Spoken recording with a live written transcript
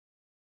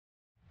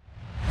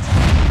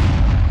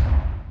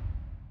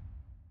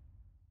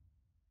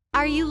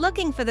Are you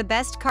looking for the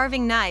best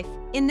carving knife?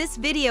 In this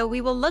video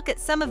we will look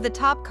at some of the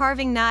top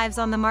carving knives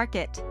on the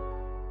market.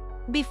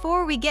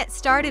 Before we get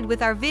started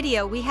with our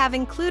video, we have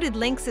included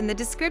links in the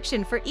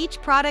description for each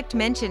product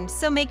mentioned,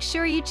 so make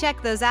sure you check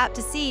those out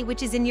to see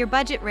which is in your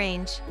budget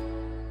range.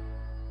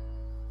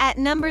 At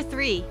number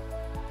 3.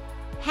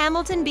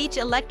 Hamilton Beach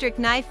Electric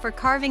Knife for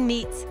carving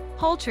meats,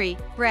 poultry,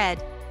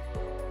 bread.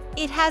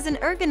 It has an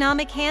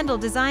ergonomic handle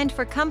designed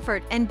for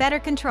comfort and better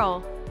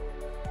control.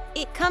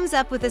 It comes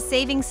up with a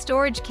saving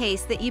storage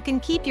case that you can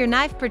keep your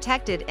knife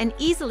protected and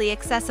easily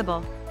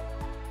accessible.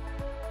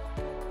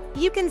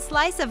 You can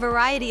slice a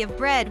variety of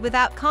bread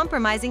without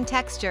compromising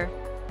texture.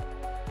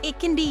 It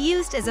can be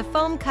used as a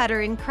foam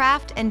cutter in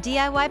craft and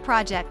DIY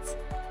projects.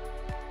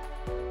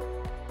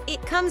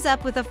 It comes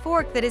up with a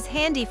fork that is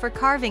handy for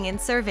carving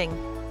and serving.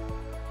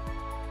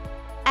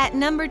 At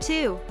number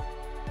 2.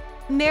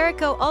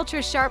 MAIRICO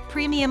Ultra Sharp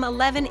Premium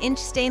 11-inch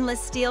Stainless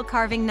Steel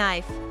Carving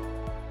Knife.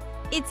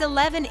 Its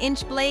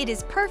 11-inch blade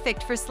is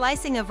perfect for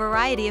slicing a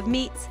variety of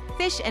meats,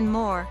 fish and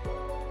more.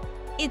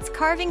 Its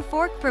carving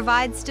fork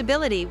provides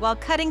stability while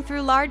cutting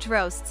through large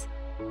roasts.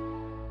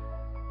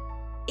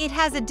 It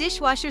has a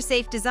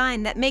dishwasher-safe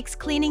design that makes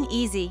cleaning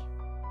easy.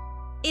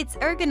 Its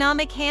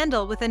ergonomic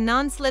handle with a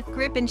non-slip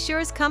grip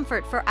ensures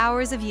comfort for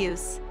hours of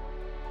use.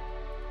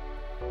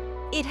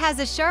 It has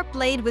a sharp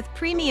blade with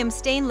premium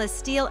stainless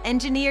steel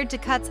engineered to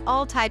cut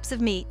all types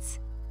of meats.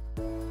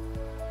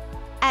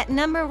 At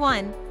number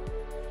 1.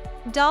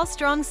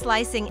 DALSTRONG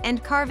Slicing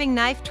and Carving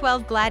Knife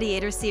 12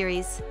 Gladiator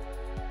Series.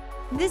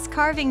 This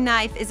carving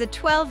knife is a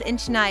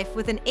 12-inch knife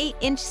with an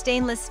 8-inch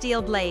stainless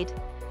steel blade.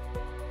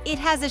 It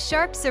has a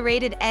sharp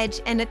serrated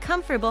edge and a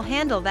comfortable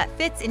handle that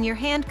fits in your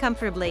hand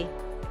comfortably.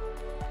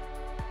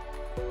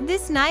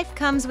 This knife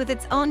comes with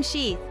its own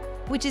sheath,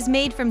 which is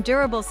made from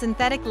durable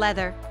synthetic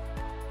leather.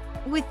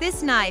 With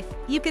this knife,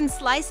 you can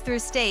slice through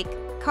steak,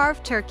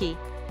 carve turkey,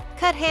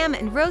 cut ham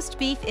and roast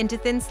beef into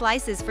thin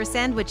slices for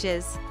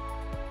sandwiches.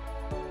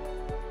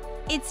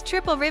 Its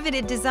triple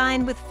riveted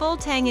design with full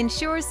tang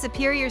ensures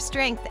superior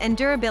strength and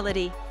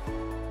durability.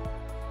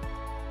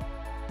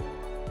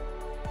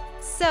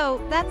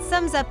 So, that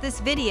sums up this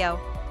video.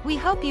 We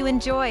hope you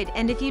enjoyed,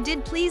 and if you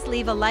did, please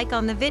leave a like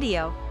on the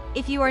video.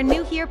 If you are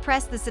new here,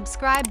 press the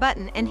subscribe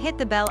button and hit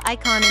the bell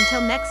icon.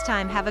 Until next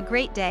time, have a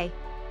great day.